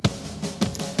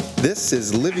This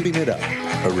is Living It Up,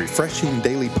 a refreshing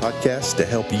daily podcast to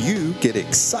help you get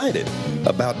excited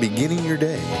about beginning your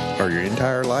day or your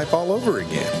entire life all over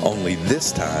again, only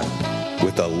this time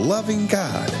with a loving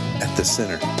God at the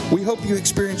center. We hope you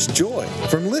experience joy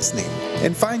from listening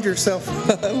and find yourself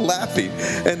laughing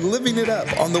and living it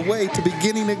up on the way to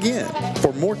beginning again.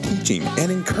 For more teaching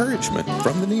and encouragement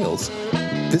from the Neils,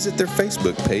 visit their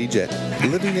Facebook page at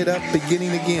Living It Up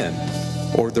Beginning Again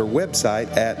or their website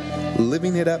at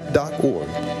livingitup.org.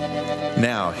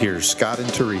 Now, here's Scott and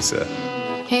Teresa.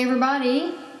 Hey,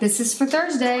 everybody. This is for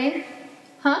Thursday.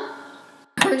 Huh?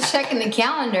 We're checking the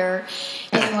calendar.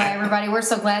 Anyway, everybody, we're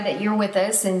so glad that you're with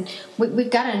us, and we've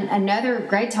got another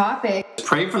great topic.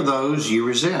 Pray for those you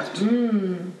resent.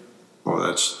 Well,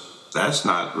 that's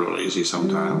not real easy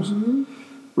sometimes.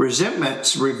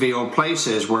 Resentments reveal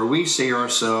places where we see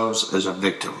ourselves as a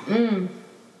victim.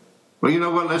 Well, you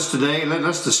know what? Let's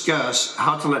discuss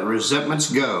how to let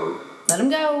resentments go. Let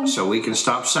them go. So we can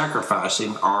stop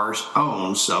sacrificing our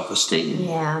own self-esteem.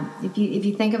 Yeah. If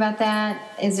you think about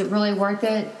that, is it really worth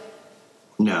it?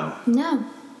 No. No,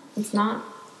 it's not.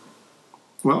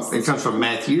 Well, it comes from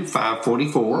Matthew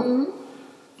 5:44.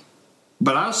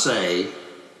 But I say,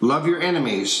 love your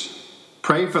enemies.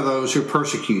 Pray for those who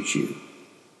persecute you.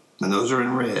 And those are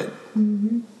in red.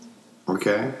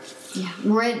 Okay? Yeah.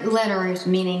 Red letters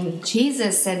meaning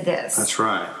Jesus said this. That's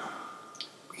right.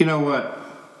 You know what?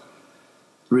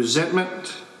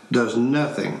 Resentment does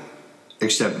nothing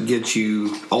except get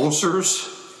you ulcers.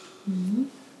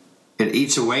 It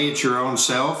eats away at your own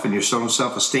self and your own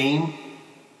self-esteem.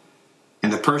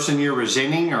 And the person you're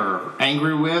resenting or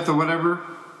angry with or whatever,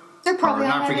 They're probably or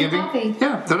not forgiving, coffee.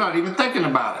 yeah, they're not even thinking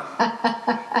about it.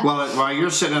 while you're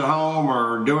sitting at home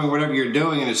or doing whatever you're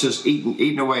doing, and it's just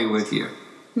eating away with you.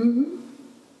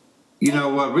 You know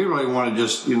what? We really want to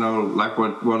just, like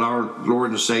what our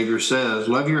Lord and Savior says,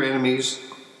 love your enemies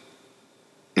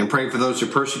and pray for those who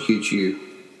persecute you.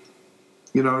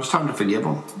 It's time to forgive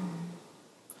them.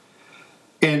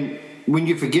 And when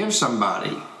you forgive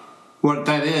somebody, what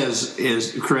that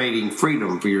is creating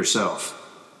freedom for yourself.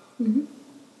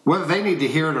 Whether they need to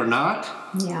hear it or not,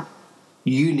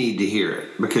 you need to hear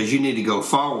it because you need to go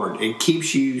forward. It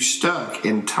keeps you stuck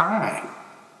in time.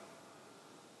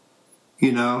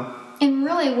 And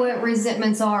really what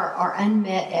resentments are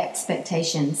unmet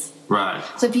expectations. Right.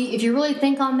 So if you really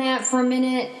think on that for a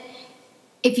minute,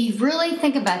 if you really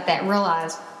think about that,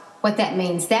 realize what that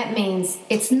means. That means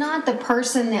it's not the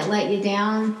person that let you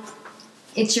down,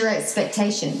 it's your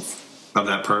expectations. Of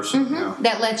that person. Yeah.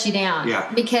 That let you down.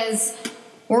 Yeah. Because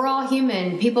we're all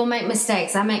human. People make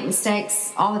mistakes. I make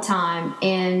mistakes all the time.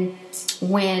 And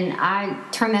when I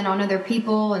turn that on other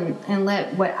people and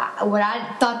let what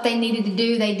I thought they needed to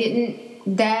do, they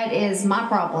didn't, that is my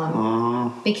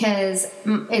problem. Because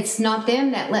it's not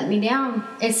them that let me down.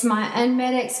 It's my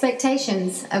unmet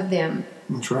expectations of them.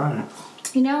 That's right.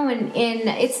 And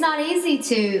it's not easy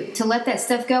to let that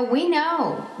stuff go. We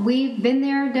know. We've been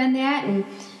there, done that, and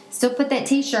still put that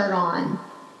T-shirt on.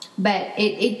 But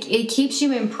it keeps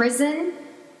you in prison.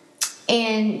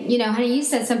 And, honey, you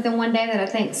said something one day that I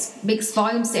think speaks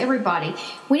volumes to everybody.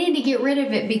 We need to get rid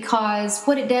of it because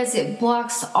what it does, it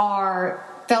blocks our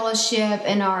fellowship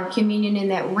and our communion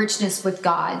and that richness with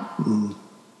God. And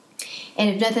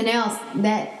if nothing else,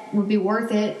 that would be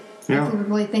worth it. Yeah. If we would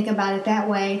really think about it that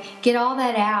way. Get all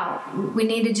that out. We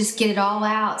need to just get it all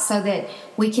out so that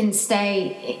we can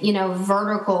stay,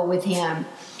 vertical with Him.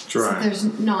 That's right. So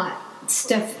there's not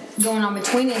stuff going on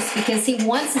between us because He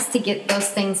wants us to get those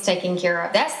things taken care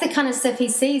of. That's the kind of stuff He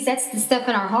sees. That's the stuff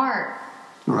in our heart.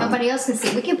 Right. Nobody else can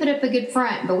see. We can put up a good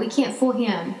front, but we can't fool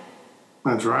Him.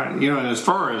 That's right. And as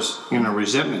far as,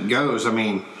 resentment goes,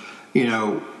 we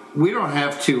don't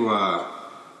have to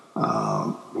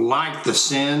like the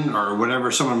sin or whatever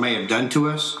someone may have done to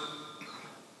us,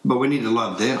 but we need to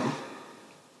love them.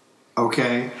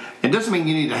 Okay? It doesn't mean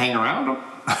you need to hang around them.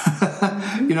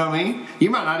 You know what I mean? You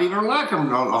might not even like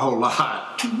them a whole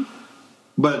lot,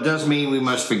 but it does mean we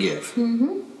must forgive.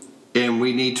 And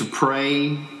we need to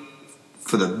pray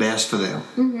for the best for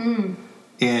them.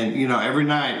 And, every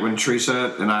night when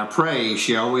Teresa and I pray,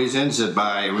 she always ends it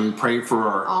by, we pray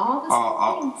for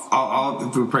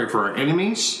we pray for our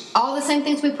enemies. All the same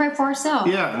things we pray for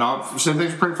ourselves. Yeah, and all the same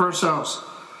things we pray for ourselves.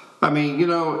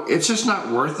 It's just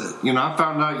not worth it. I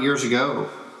found out years ago,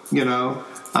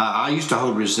 I used to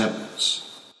hold resentments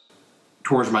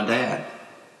towards my dad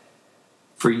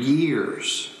for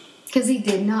years. Because he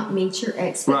did not meet your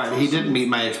expectations. Right, he didn't meet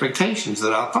my expectations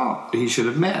that I thought he should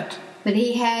have met. But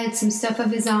he had some stuff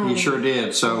of his own. He sure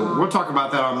did. So we'll talk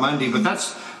about that on Monday.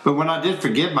 But when I did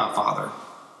forgive my father,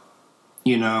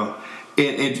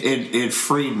 it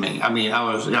freed me. I mean,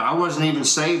 I wasn't even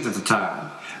saved at the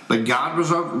time, but God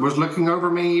was looking over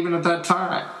me even at that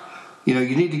time. You know,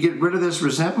 you need to get rid of this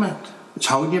resentment. It's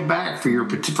holding you back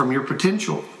from your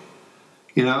potential.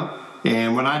 You know,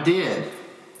 and when I did,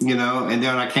 you know, and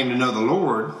then I came to know the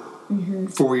Lord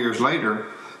 4 years later,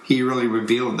 He really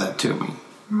revealed that to me.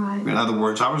 Right. In other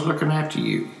words, I was looking after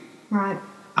you. Right.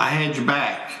 I had your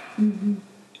back,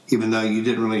 even though you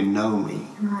didn't really know me.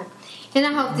 Right. And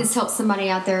I hope this helps somebody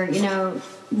out there. You know,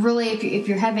 really, if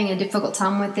you're having a difficult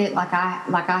time with it, like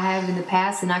I have in the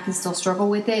past, and I can still struggle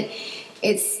with it,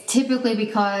 it's typically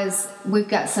because we've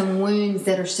got some wounds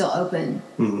that are still open,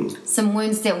 some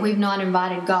wounds that we've not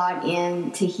invited God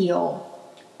in to heal,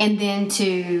 and then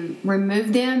to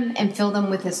remove them and fill them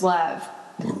with His love.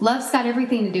 Love's got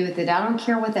everything to do with it. I don't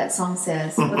care what that song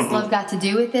says. What's love got to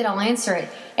do with it? I'll answer it.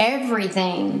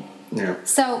 Everything. Yeah.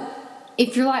 So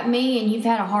if you're like me and you've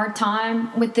had a hard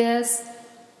time with this,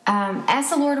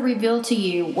 ask the Lord to reveal to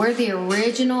you where the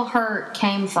original hurt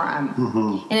came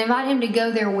from, and invite Him to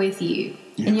go there with you,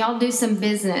 and y'all do some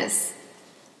business.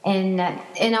 And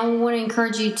I want to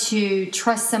encourage you to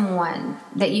trust someone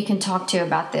that you can talk to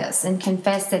about this and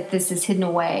confess that this is hidden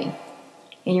away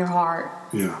in your heart.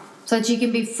 Yeah. So that you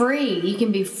can be free. You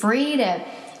can be free to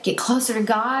get closer to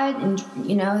God. And,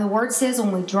 you know, the Word says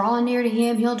when we draw near to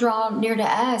Him, He'll draw near to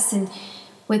us. And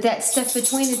with that stuff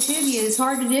between the two of you, it's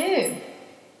hard to do.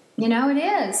 You know, it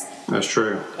is. That's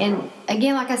true. And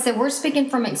again, like I said, we're speaking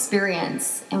from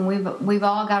experience. And we've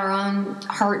all got our own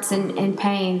hurts and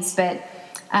pains. But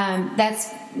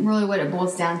that's really what it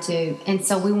boils down to. And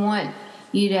so we want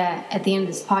you to, at the end of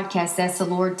this podcast, ask the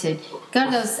Lord to go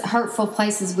to those hurtful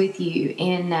places with you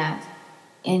and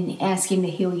ask Him to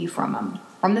heal you from them,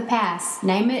 from the past.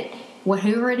 Name it,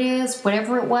 whoever it is,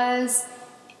 whatever it was,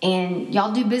 and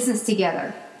y'all do business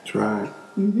together. That's right.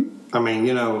 I mean,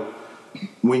 you know,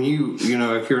 when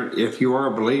if you are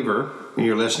a believer and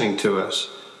you're listening to us,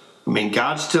 I mean,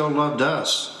 God still loved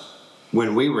us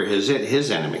when we were His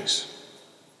enemies.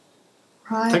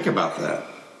 Right. Think about that.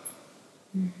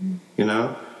 You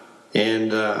know,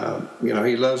 and you know,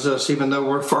 He loves us even though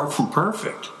we're far from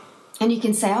perfect. And you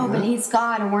can say, but He's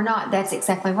God and we're not. That's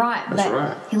exactly right. That's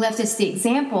right. He left us the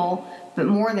example, but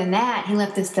more than that, He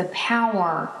left us the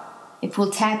power. If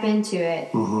we'll tap into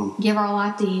it, give our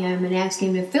life to Him and ask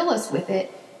Him to fill us with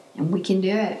it, and we can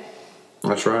do it.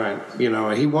 That's right. You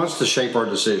know, He wants to shape our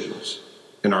decisions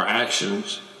and our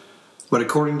actions, but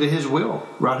according to His will,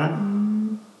 right,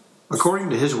 honey? According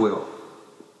to His will.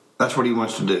 That's what He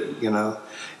wants to do, you know.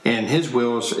 And His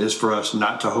will is for us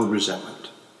not to hold resentment.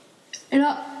 And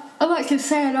I like to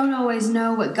say I don't always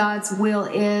know what God's will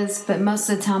is, but most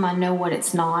of the time I know what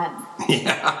it's not.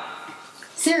 Yeah.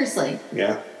 Seriously.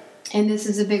 Yeah. And this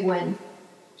is a big one.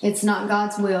 It's not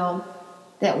God's will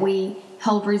that we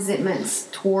hold resentments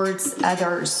towards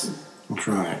others. That's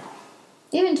right.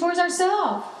 Even towards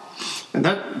ourselves. And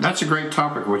that's a great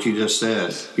topic, what you just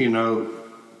said. You know,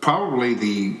 probably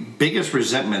the biggest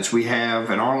resentments we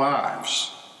have in our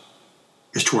lives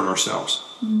is toward ourselves.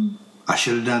 I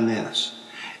should have done this.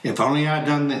 If only I'd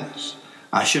done this.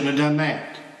 I shouldn't have done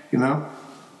that. You know?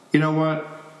 You know what?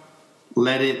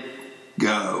 Let it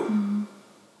go.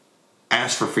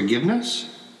 Ask for forgiveness.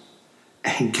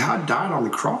 And God died on the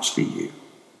cross for you.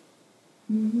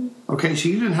 Okay, so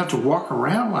you didn't have to walk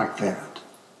around like that.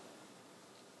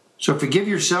 So forgive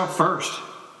yourself first.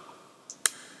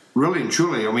 Really and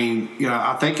truly, I mean, you know,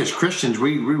 I think as Christians,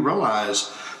 we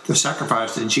realize the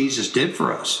sacrifice that Jesus did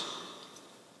for us.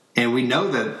 And we know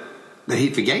that He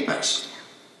forgave us.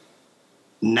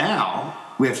 Now,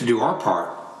 we have to do our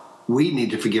part. We need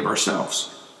to forgive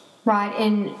ourselves. Right,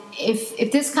 and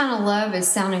if this kind of love is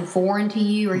sounding foreign to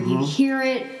you, or you hear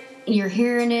it, you're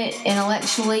hearing it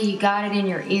intellectually, you got it in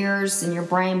your ears and your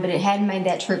brain, but it hadn't made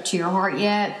that trip to your heart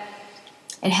yet,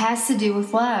 it has to do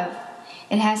with love.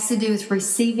 It has to do with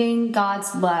receiving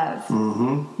God's love.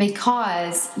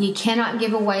 Because you cannot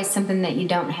give away something that you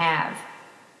don't have.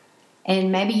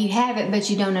 And maybe you have it, but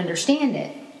you don't understand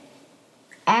it.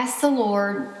 Ask the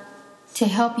Lord to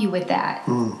help you with that.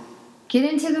 Get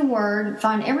into the Word,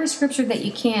 find every scripture that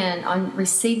you can on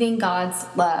receiving God's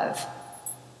love.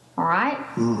 All right?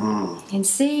 And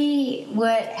see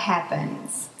what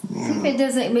happens. See if it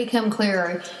doesn't become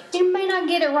clearer. You may not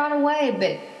get it right away,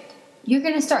 but you're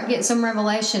going to start getting some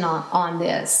revelation on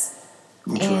this.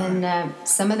 That's and right.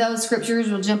 Some of those scriptures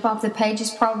will jump off the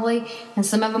pages probably, and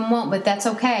some of them won't, but that's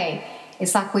okay.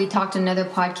 It's like we talked in another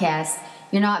podcast.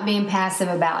 You're not being passive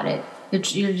about it.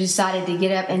 You're decided to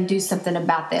get up and do something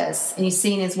about this. And you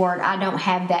see in His Word, I don't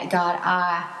have that, God.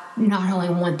 I not only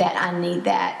want that, I need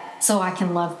that so I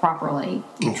can love properly.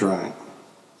 That's right.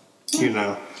 You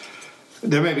know,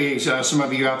 there may be some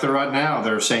of you out there right now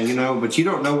that are saying, you know, but you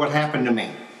don't know what happened to me.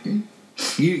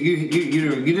 You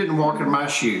didn't walk in my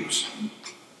shoes.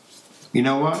 You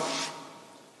know what?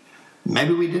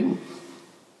 Maybe we didn't.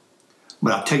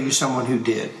 But I'll tell you someone who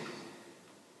did.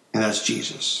 And that's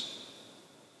Jesus.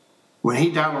 When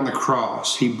he died on the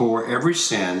cross, he bore every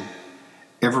sin,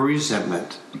 every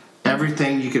resentment,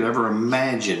 everything you could ever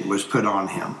imagine was put on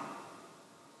him.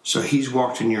 So he's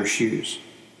walked in your shoes.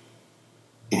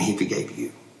 And he forgave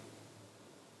you.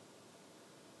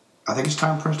 I think it's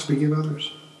time for us to forgive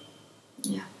others.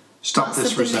 Yeah. Stop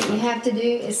this resentment. resentment. Something that you have to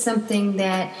do is something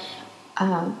that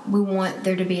we want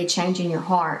there to be a change in your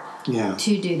heart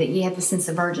to do that. You have a sense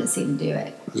of urgency to do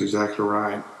it. That's exactly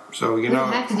right. So, you we know.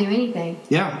 don't have to do anything.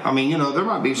 Yeah. I mean, you know, there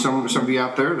might be some of you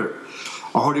out there that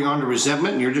are holding on to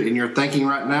resentment and you're thinking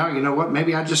right now, you know what,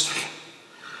 maybe I just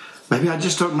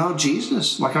don't know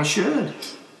Jesus like I should.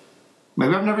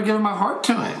 Maybe I've never given my heart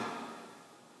to him.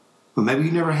 But maybe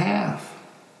you never have.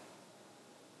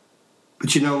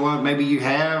 But you know what? Maybe you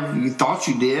have. You thought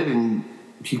you did, and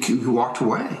you walked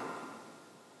away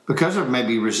because of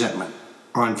maybe resentment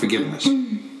or unforgiveness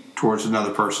towards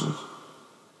another person.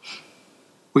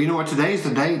 Well, you know what? Today's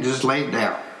the day. Just lay it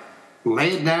down.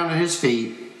 Lay it down at his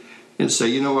feet and say,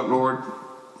 you know what, Lord?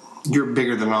 You're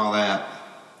bigger than all that.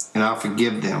 And I'll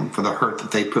forgive them for the hurt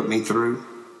that they put me through.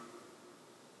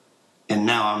 And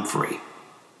now I'm free.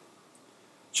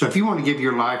 So if you want to give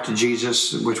your life to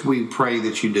Jesus, which we pray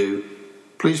that you do,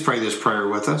 please pray this prayer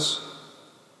with us.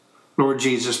 Lord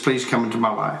Jesus, please come into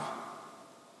my life.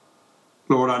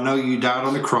 Lord, I know you died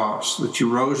on the cross, that you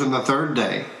rose on the third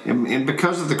day. And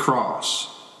because of the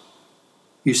cross,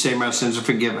 you say my sins are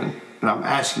forgiven. And I'm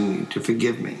asking you to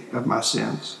forgive me of my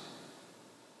sins.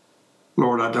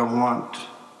 Lord, I don't want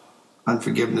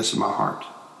unforgiveness in my heart.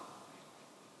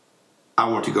 I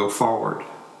want to go forward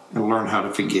and learn how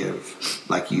to forgive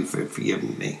like you've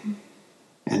forgiven me.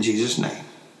 In Jesus' name,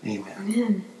 amen.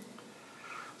 Amen.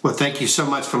 Well, thank you so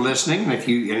much for listening. And if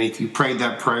you prayed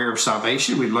that prayer of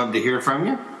salvation, we'd love to hear from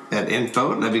you at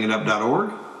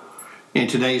info@livingitup.org. And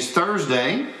today's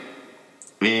Thursday,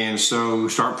 and so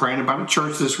start praying about a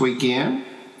church this weekend.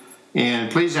 And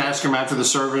please ask them after the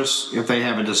service if they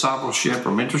have a discipleship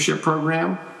or mentorship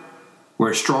program.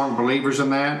 We're strong believers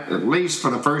in that, at least for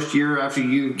the first year after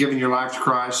you've given your life to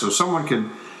Christ, so someone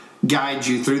can guide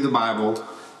you through the Bible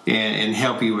and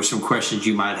help you with some questions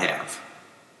you might have.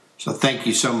 So thank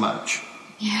you so much.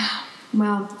 Yeah.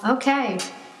 Well, okay.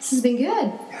 This has been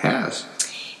good. It has.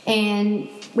 And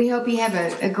we hope you have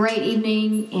a great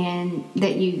evening and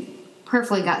that you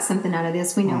prayerfully got something out of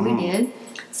this. We know we did.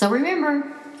 So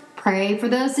remember, pray for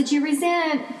those that you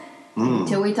resent.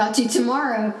 Until we talk to you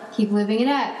tomorrow, keep living it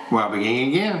up. Well,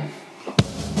 beginning again.